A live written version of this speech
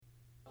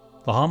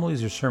The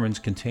homilies or sermons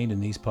contained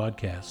in these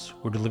podcasts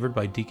were delivered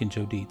by Deacon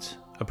Joe Dietz,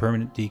 a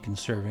permanent deacon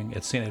serving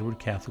at St. Edward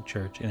Catholic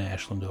Church in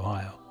Ashland,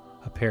 Ohio,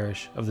 a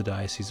parish of the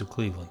Diocese of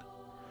Cleveland.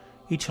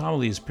 Each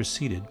homily is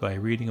preceded by a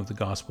reading of the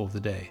Gospel of the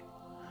day.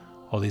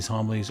 While these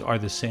homilies are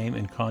the same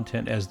in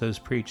content as those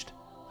preached,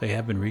 they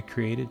have been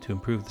recreated to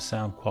improve the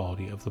sound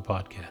quality of the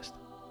podcast.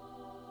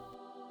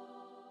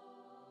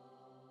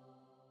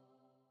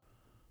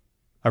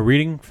 A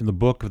reading from the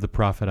book of the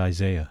prophet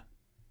Isaiah.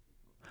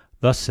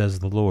 Thus says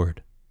the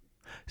Lord,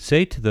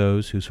 say to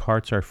those whose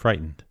hearts are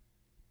frightened,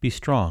 be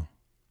strong,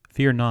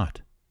 fear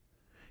not.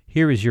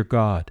 Here is your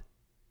God.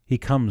 He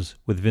comes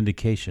with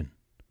vindication,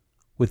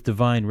 with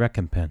divine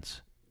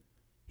recompense.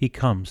 He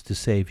comes to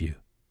save you.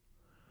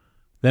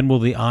 Then will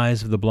the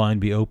eyes of the blind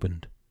be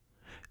opened,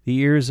 the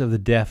ears of the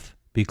deaf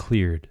be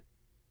cleared.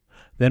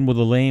 Then will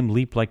the lame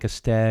leap like a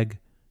stag,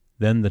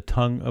 then the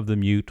tongue of the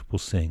mute will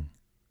sing.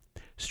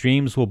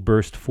 Streams will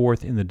burst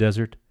forth in the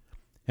desert,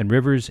 and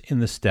rivers in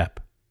the steppe.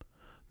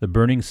 The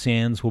burning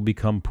sands will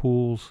become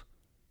pools,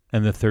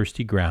 and the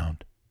thirsty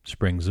ground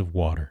springs of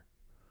water.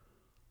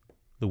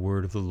 The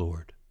word of the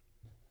Lord.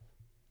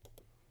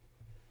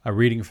 A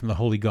reading from the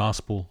Holy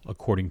Gospel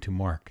according to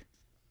Mark.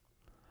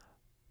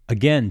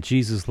 Again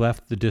Jesus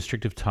left the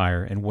district of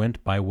Tyre and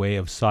went by way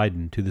of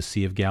Sidon to the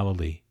Sea of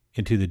Galilee,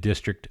 into the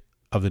district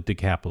of the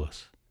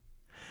Decapolis.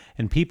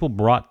 And people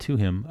brought to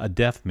him a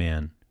deaf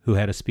man who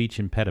had a speech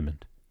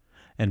impediment,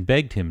 and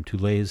begged him to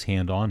lay his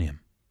hand on him.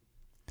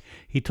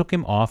 He took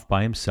him off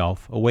by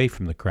himself away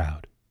from the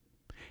crowd.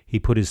 He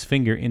put his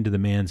finger into the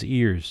man's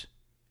ears,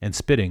 and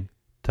spitting,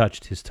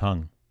 touched his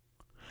tongue.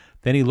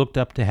 Then he looked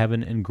up to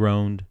heaven and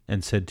groaned,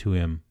 and said to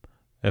him,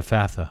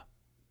 Ephphatha,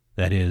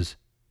 that is,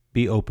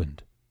 be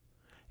opened.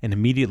 And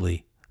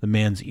immediately the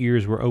man's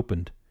ears were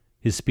opened,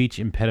 his speech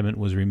impediment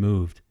was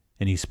removed,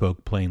 and he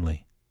spoke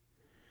plainly.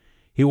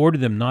 He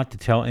ordered them not to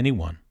tell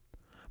anyone,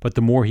 but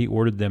the more he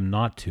ordered them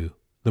not to,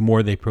 the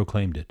more they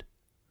proclaimed it.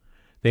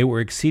 They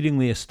were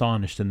exceedingly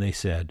astonished, and they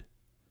said,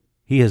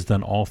 He has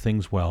done all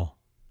things well.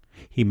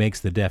 He makes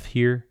the deaf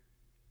hear,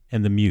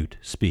 and the mute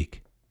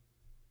speak.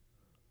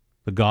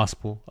 The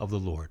Gospel of the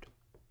Lord.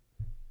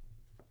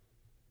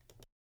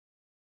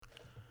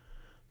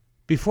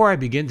 Before I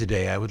begin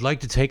today, I would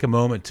like to take a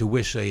moment to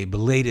wish a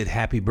belated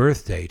happy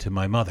birthday to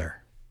my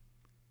mother,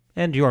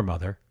 and your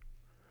mother.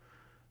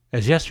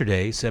 As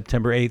yesterday,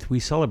 September 8th,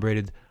 we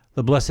celebrated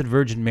the Blessed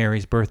Virgin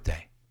Mary's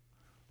birthday,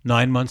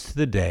 9 months to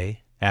the day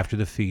after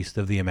the Feast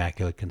of the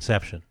Immaculate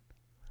Conception.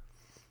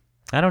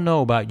 I don't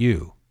know about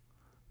you,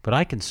 but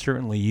I can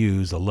certainly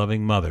use a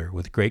loving mother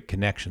with great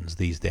connections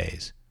these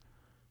days.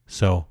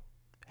 So,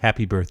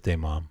 happy birthday,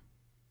 Mom.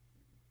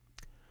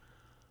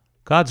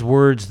 God's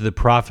words to the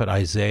prophet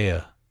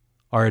Isaiah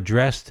are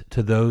addressed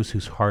to those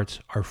whose hearts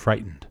are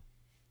frightened.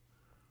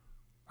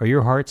 Are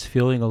your hearts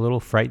feeling a little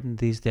frightened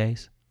these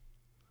days?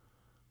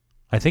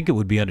 I think it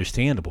would be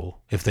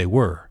understandable if they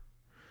were,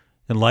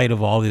 in light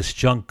of all this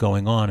junk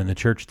going on in the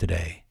church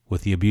today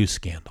with the abuse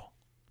scandal.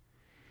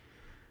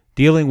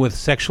 Dealing with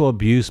sexual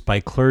abuse by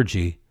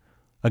clergy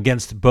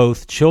against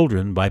both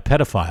children by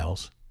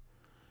pedophiles,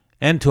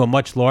 and to a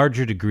much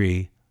larger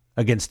degree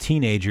against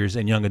teenagers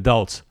and young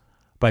adults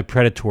by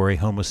predatory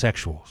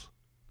homosexuals.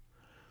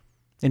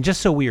 And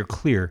just so we are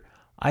clear,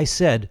 I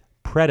said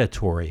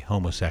predatory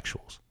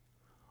homosexuals,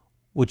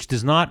 which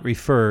does not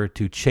refer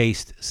to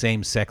chaste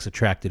same-sex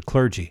attracted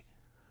clergy,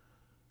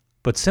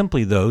 but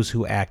simply those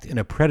who act in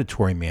a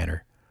predatory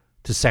manner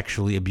to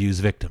sexually abuse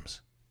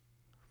victims.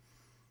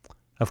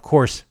 Of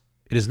course,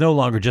 it is no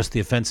longer just the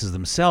offenses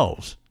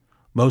themselves,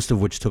 most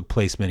of which took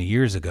place many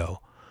years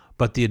ago,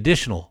 but the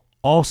additional,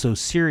 also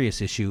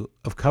serious issue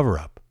of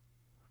cover-up.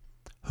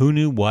 Who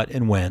knew what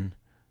and when,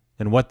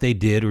 and what they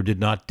did or did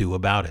not do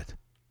about it.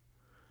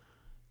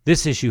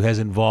 This issue has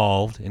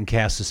involved and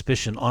cast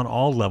suspicion on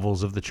all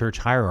levels of the church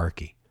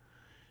hierarchy,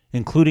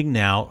 including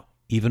now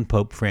even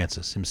Pope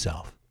Francis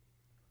himself.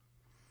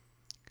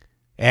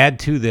 Add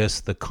to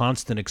this the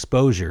constant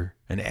exposure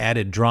and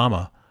added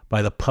drama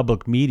by the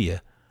public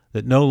media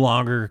that no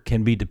longer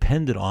can be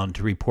depended on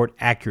to report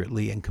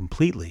accurately and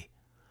completely,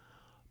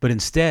 but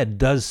instead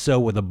does so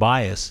with a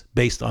bias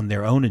based on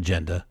their own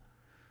agenda.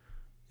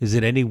 Is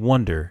it any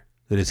wonder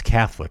that as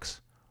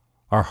Catholics,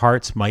 our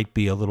hearts might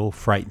be a little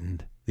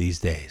frightened these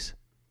days?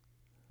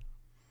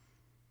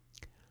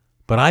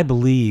 But I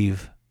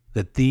believe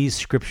that these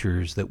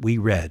scriptures that we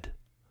read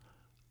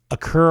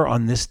occur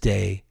on this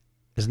day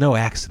as no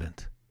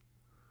accident,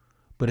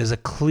 but as a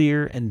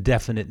clear and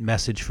definite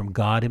message from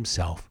God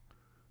Himself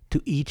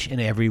to each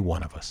and every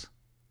one of us.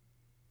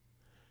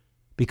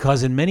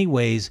 Because in many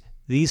ways,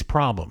 these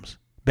problems,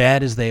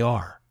 bad as they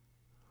are,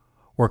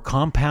 were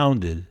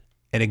compounded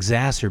and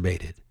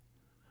exacerbated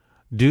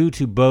due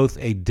to both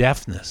a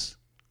deafness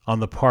on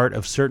the part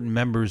of certain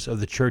members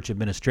of the church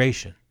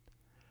administration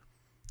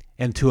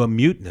and to a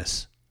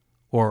muteness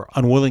or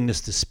unwillingness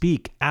to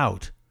speak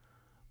out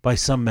by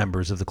some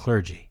members of the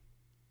clergy.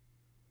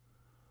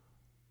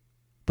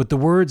 But the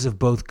words of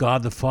both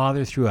God the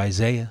Father through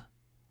Isaiah,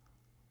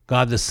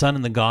 God the Son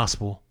in the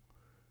Gospel,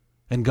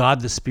 and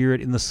God the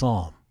Spirit in the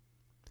Psalm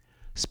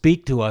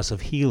Speak to us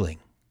of healing,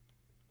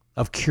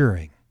 of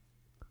curing,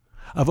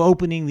 of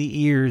opening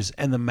the ears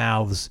and the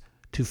mouths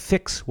to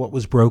fix what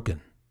was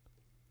broken,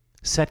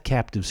 set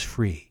captives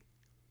free,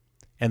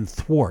 and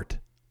thwart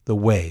the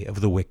way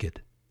of the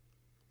wicked.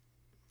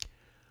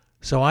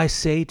 So I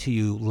say to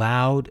you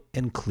loud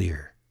and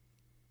clear,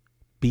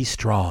 be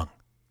strong,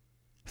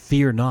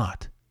 fear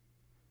not.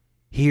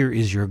 Here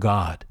is your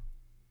God.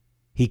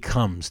 He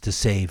comes to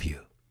save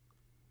you.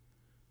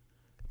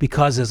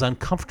 Because as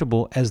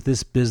uncomfortable as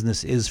this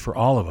business is for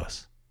all of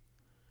us,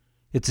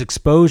 its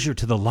exposure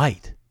to the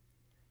light,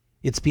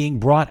 its being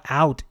brought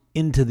out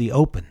into the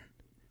open,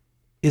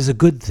 is a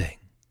good thing.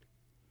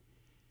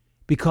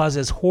 Because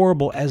as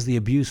horrible as the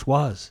abuse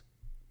was,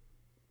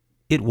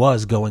 it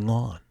was going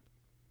on.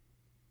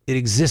 It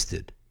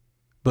existed,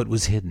 but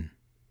was hidden.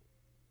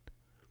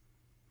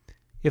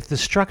 If the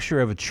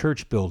structure of a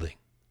church building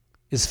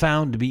is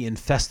found to be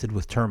infested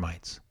with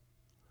termites,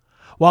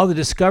 while the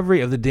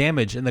discovery of the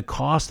damage and the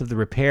cost of the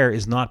repair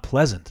is not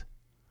pleasant,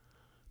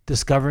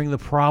 discovering the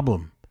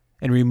problem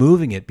and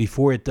removing it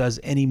before it does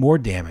any more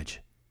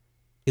damage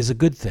is a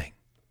good thing.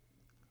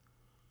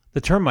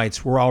 The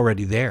termites were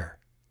already there,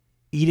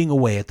 eating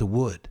away at the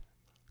wood,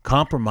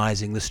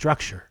 compromising the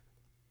structure.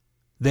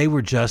 They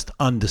were just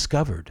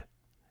undiscovered,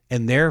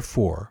 and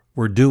therefore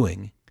were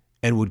doing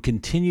and would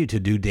continue to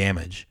do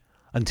damage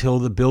until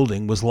the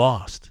building was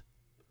lost.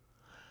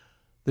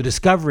 The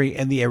discovery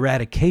and the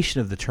eradication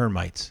of the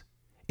termites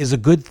is a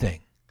good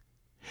thing,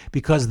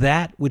 because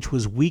that which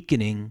was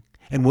weakening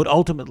and would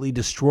ultimately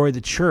destroy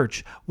the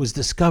church was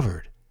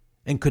discovered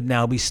and could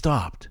now be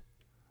stopped,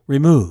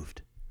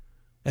 removed,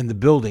 and the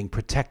building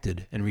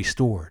protected and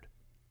restored.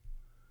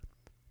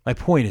 My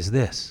point is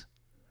this,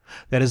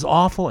 that as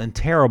awful and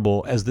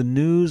terrible as the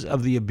news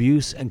of the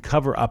abuse and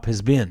cover-up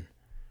has been,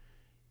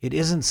 it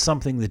isn't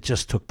something that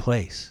just took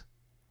place.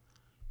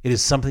 It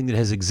is something that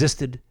has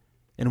existed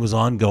and was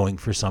ongoing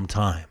for some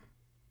time.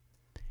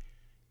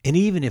 And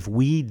even if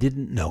we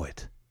didn't know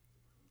it,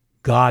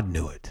 God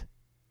knew it.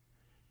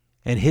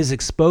 And his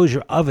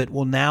exposure of it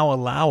will now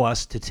allow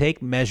us to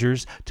take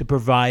measures to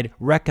provide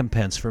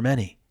recompense for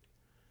many,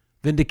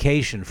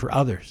 vindication for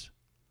others,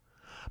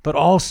 but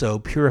also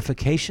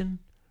purification,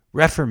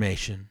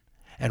 reformation,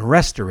 and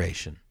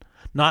restoration,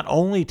 not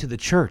only to the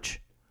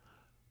church,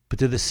 but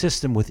to the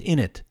system within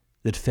it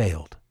that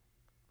failed.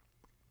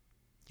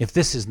 If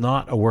this is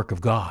not a work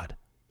of God,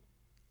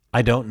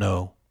 I don't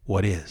know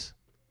what is.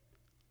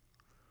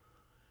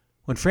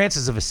 When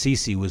Francis of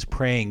Assisi was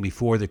praying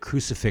before the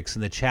crucifix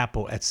in the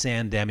chapel at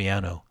San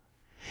Damiano,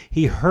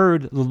 he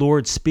heard the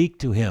Lord speak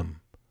to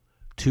him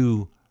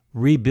to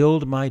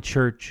rebuild my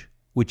church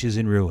which is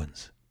in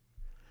ruins.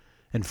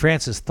 And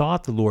Francis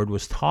thought the Lord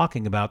was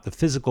talking about the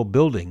physical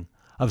building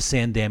of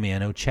San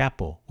Damiano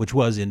Chapel, which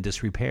was in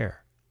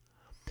disrepair.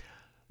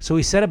 So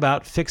he set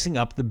about fixing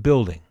up the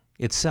building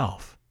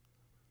itself.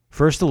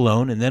 First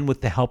alone, and then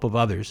with the help of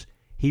others,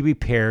 he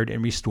repaired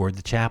and restored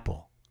the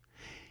chapel.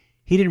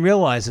 He didn't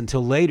realize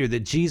until later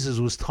that Jesus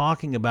was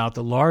talking about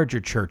the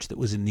larger church that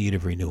was in need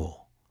of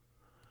renewal.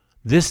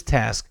 This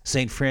task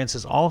St.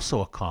 Francis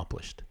also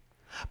accomplished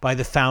by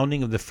the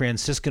founding of the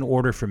Franciscan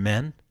Order for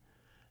men,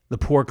 the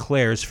Poor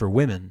Clares for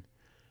women,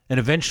 and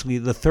eventually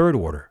the Third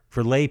Order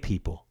for lay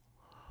people,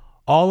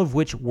 all of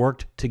which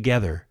worked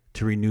together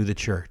to renew the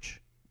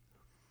church.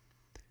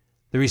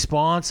 The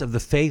response of the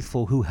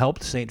faithful who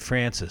helped St.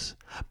 Francis,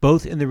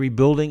 both in the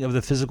rebuilding of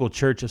the physical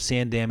church of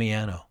San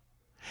Damiano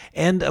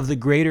and of the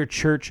greater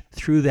church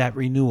through that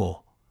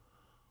renewal,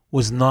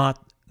 was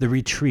not the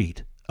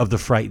retreat of the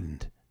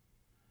frightened.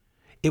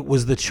 It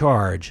was the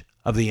charge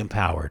of the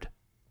empowered.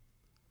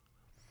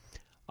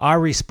 Our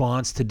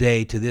response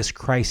today to this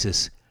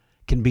crisis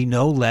can be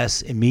no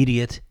less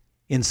immediate,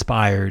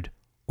 inspired,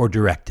 or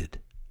directed.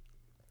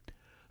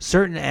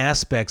 Certain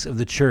aspects of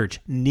the church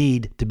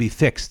need to be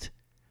fixed.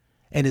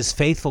 And as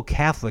faithful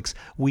Catholics,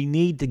 we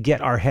need to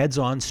get our heads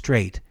on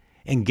straight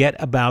and get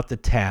about the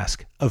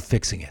task of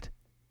fixing it.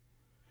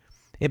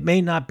 It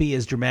may not be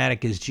as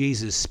dramatic as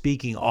Jesus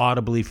speaking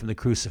audibly from the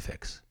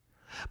crucifix,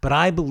 but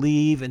I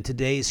believe in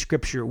today's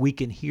scripture we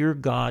can hear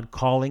God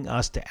calling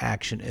us to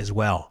action as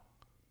well.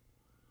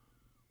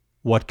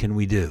 What can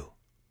we do?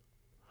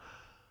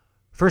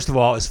 First of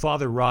all, as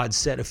Father Rod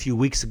said a few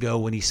weeks ago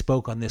when he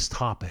spoke on this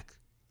topic,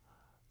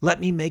 let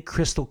me make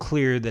crystal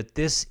clear that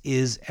this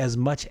is, as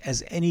much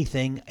as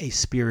anything, a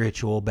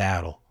spiritual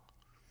battle.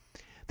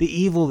 The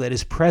evil that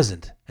is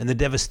present and the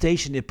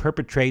devastation it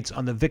perpetrates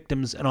on the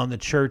victims and on the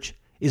church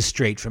is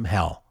straight from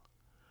hell.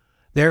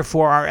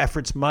 Therefore, our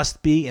efforts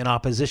must be in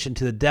opposition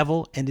to the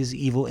devil and his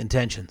evil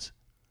intentions.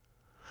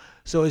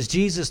 So as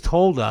Jesus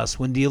told us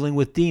when dealing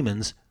with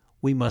demons,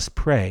 we must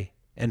pray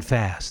and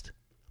fast.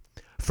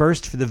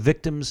 First for the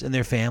victims and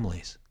their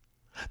families,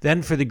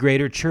 then for the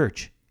greater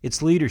church,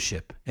 its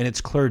leadership and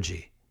its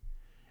clergy,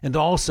 and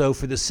also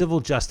for the civil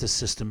justice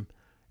system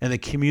and the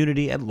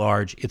community at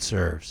large it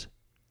serves.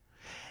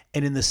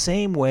 And in the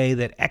same way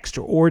that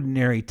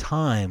extraordinary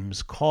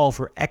times call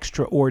for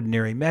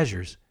extraordinary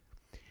measures,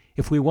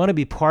 if we want to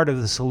be part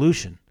of the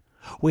solution,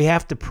 We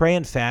have to pray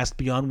and fast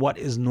beyond what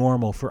is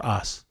normal for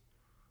us.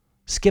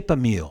 Skip a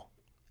meal.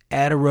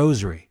 Add a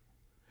rosary.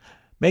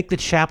 Make the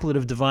Chaplet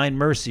of Divine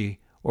Mercy,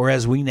 or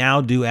as we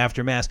now do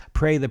after Mass,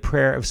 pray the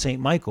prayer of St.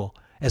 Michael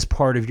as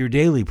part of your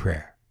daily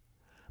prayer.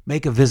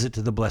 Make a visit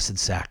to the Blessed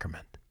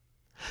Sacrament.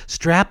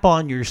 Strap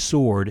on your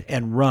sword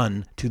and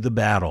run to the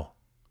battle.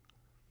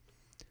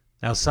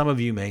 Now, some of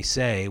you may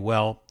say,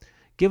 well,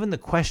 given the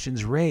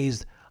questions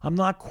raised, I'm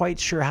not quite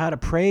sure how to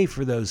pray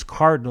for those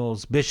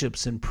cardinals,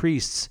 bishops, and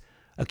priests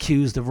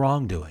accused of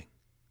wrongdoing.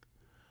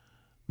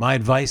 My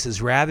advice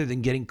is, rather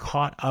than getting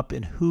caught up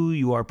in who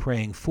you are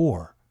praying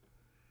for,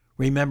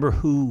 remember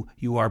who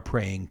you are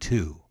praying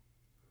to.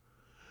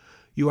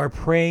 You are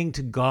praying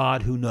to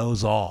God who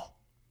knows all,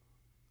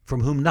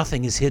 from whom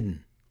nothing is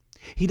hidden.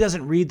 He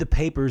doesn't read the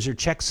papers or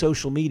check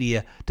social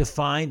media to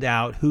find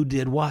out who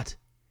did what.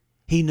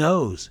 He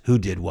knows who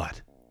did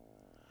what.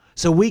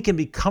 So we can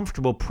be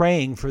comfortable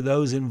praying for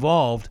those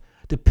involved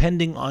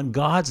depending on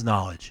God's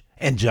knowledge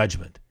and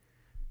judgment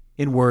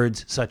in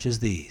words such as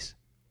these.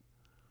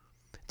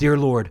 Dear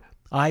Lord,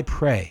 I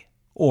pray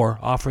or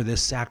offer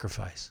this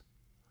sacrifice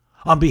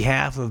on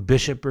behalf of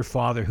bishop or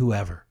father,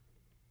 whoever.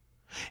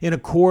 In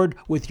accord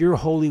with your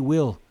holy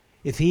will,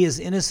 if he is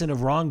innocent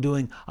of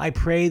wrongdoing, I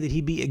pray that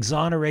he be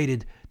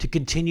exonerated to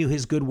continue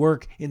his good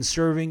work in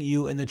serving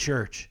you and the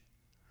church.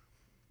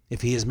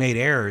 If he has made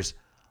errors,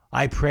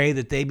 I pray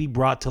that they be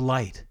brought to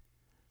light,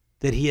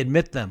 that he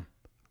admit them,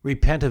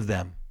 repent of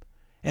them,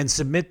 and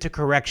submit to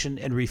correction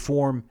and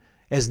reform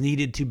as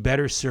needed to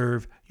better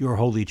serve your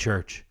holy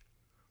church.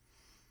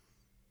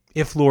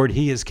 If, Lord,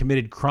 he has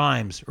committed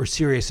crimes or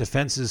serious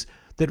offenses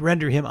that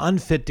render him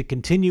unfit to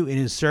continue in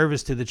his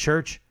service to the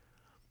church,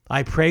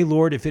 I pray,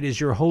 Lord, if it is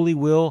your holy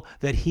will,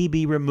 that he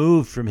be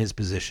removed from his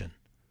position,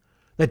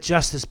 that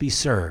justice be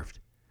served,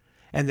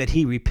 and that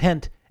he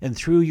repent and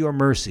through your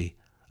mercy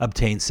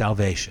obtain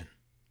salvation.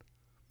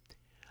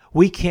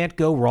 We can't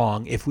go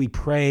wrong if we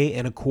pray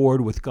in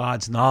accord with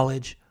God's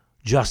knowledge,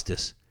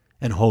 justice,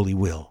 and holy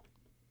will.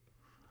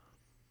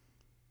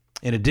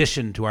 In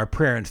addition to our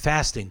prayer and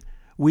fasting,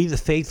 we the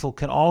faithful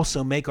can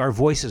also make our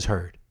voices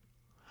heard.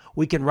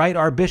 We can write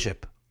our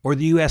bishop or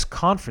the U.S.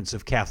 Conference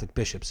of Catholic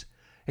Bishops,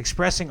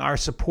 expressing our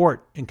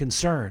support and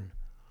concern,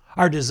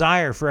 our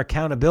desire for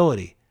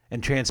accountability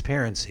and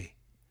transparency.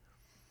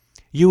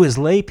 You as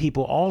lay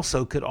people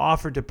also could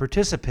offer to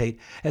participate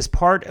as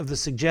part of the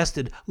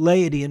suggested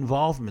laity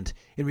involvement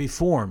in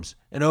reforms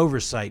and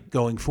oversight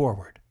going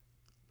forward.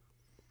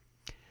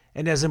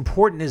 And as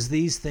important as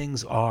these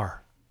things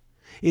are,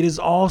 it is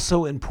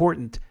also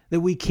important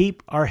that we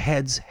keep our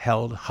heads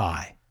held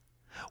high,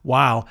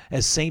 while,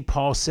 as St.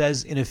 Paul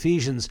says in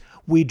Ephesians,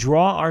 we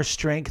draw our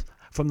strength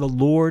from the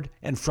Lord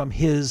and from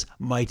his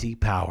mighty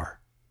power.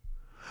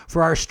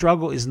 For our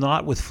struggle is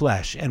not with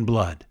flesh and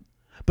blood,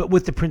 but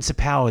with the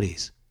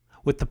principalities,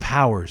 with the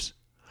powers,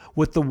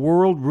 with the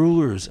world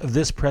rulers of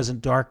this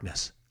present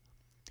darkness,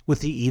 with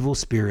the evil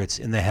spirits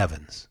in the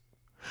heavens.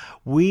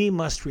 We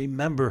must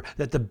remember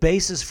that the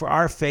basis for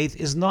our faith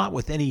is not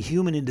with any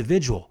human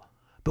individual,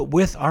 but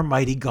with our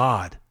mighty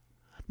God,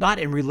 not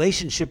in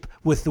relationship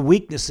with the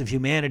weakness of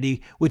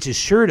humanity, which is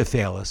sure to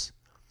fail us,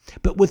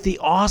 but with the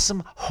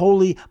awesome,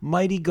 holy,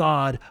 mighty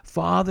God,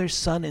 Father,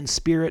 Son, and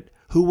Spirit,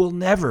 who will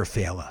never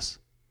fail us.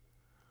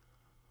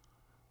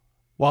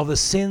 While the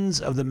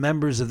sins of the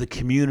members of the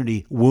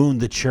community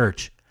wound the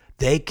church,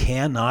 they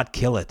cannot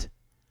kill it.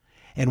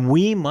 And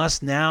we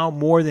must now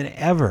more than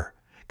ever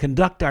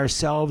conduct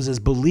ourselves as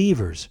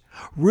believers,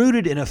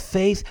 rooted in a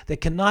faith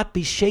that cannot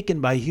be shaken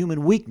by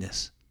human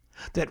weakness,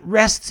 that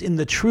rests in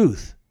the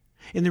truth,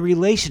 in the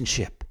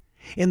relationship,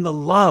 in the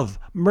love,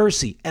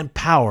 mercy, and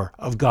power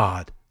of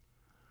God.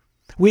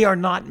 We are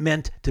not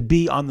meant to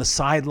be on the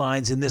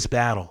sidelines in this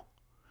battle.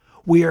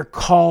 We are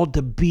called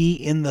to be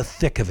in the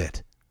thick of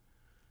it.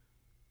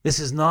 This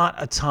is not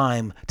a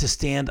time to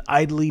stand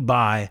idly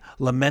by,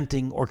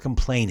 lamenting or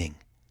complaining.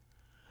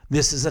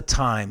 This is a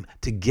time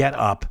to get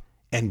up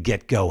and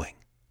get going.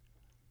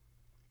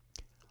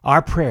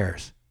 Our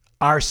prayers,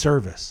 our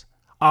service,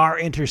 our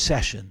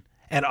intercession,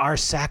 and our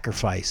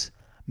sacrifice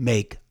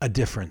make a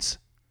difference.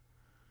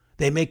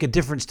 They make a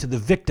difference to the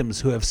victims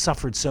who have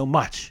suffered so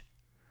much.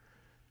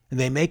 And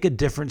they make a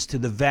difference to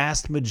the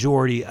vast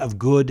majority of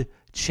good,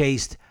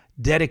 chaste,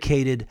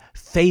 dedicated,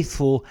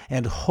 faithful,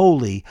 and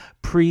holy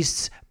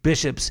priests,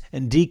 bishops,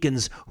 and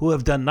deacons who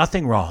have done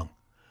nothing wrong,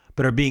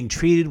 but are being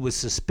treated with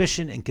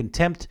suspicion and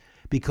contempt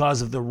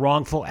because of the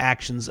wrongful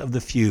actions of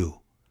the few,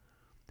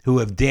 who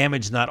have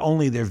damaged not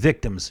only their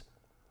victims,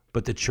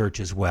 but the church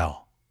as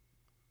well.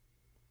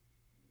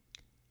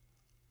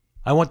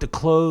 I want to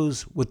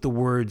close with the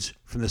words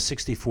from the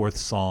 64th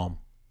Psalm,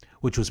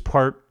 which was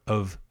part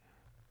of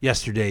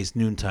yesterday's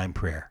noontime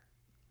prayer.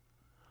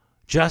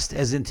 Just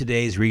as in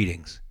today's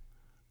readings,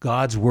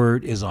 God's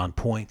word is on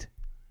point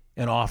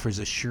and offers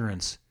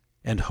assurance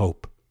and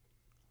hope.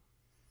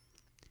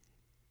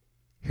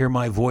 Hear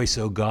my voice,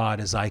 O God,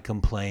 as I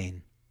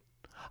complain.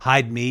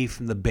 Hide me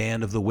from the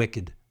band of the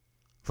wicked,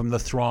 from the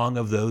throng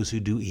of those who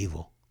do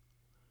evil.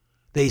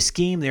 They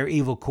scheme their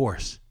evil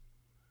course.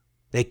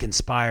 They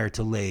conspire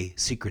to lay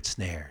secret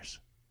snares.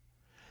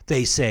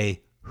 They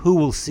say, "Who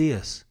will see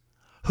us?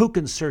 Who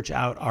can search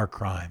out our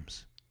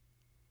crimes?"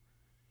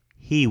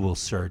 He will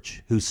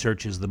search who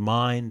searches the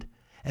mind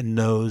and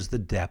knows the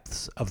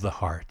depths of the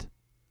heart.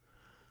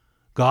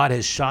 God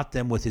has shot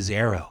them with his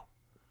arrow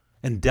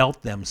and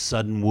dealt them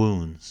sudden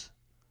wounds.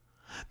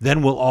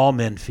 Then will all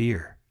men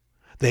fear.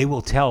 They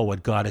will tell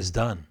what God has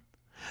done.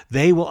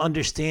 They will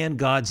understand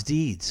God's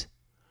deeds.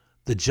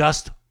 The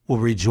just will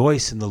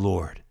rejoice in the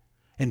Lord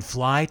and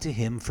fly to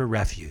him for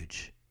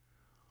refuge.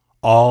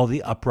 All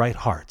the upright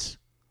hearts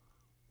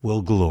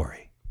will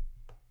glory.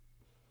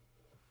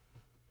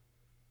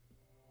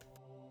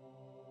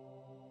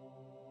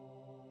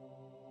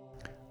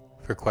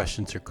 For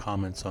questions or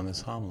comments on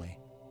this homily,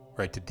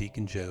 write to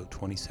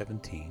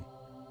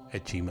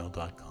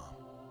deaconjoe2017@gmail.com.